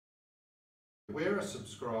We're a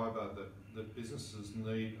subscriber that businesses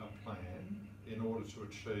need a plan in order to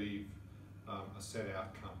achieve a set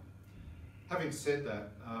outcome. Having said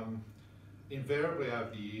that, invariably over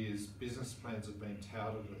the years, business plans have been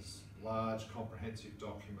touted as large, comprehensive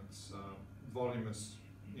documents, voluminous,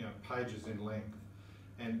 pages in length,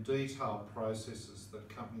 and detailed processes that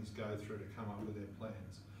companies go through to come up with their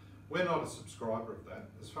plans. We're not a subscriber of that.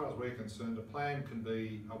 As far as we're concerned, a plan can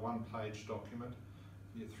be a one-page document,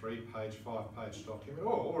 a 3-page, 5-page document,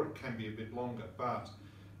 or it can be a bit longer, but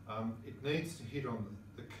it needs to hit on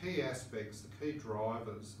the key aspects, the key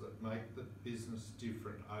drivers that make the business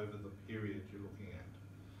different over the period you're looking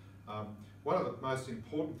at. One of the most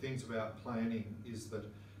important things about planning is that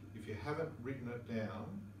if you haven't written it down,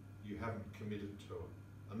 you haven't committed to it.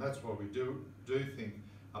 And that's why we do think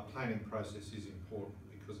a planning process is important,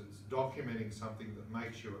 because it's documenting something that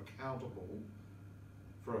makes you accountable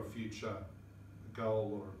for a future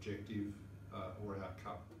goal or objective or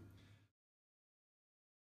outcome.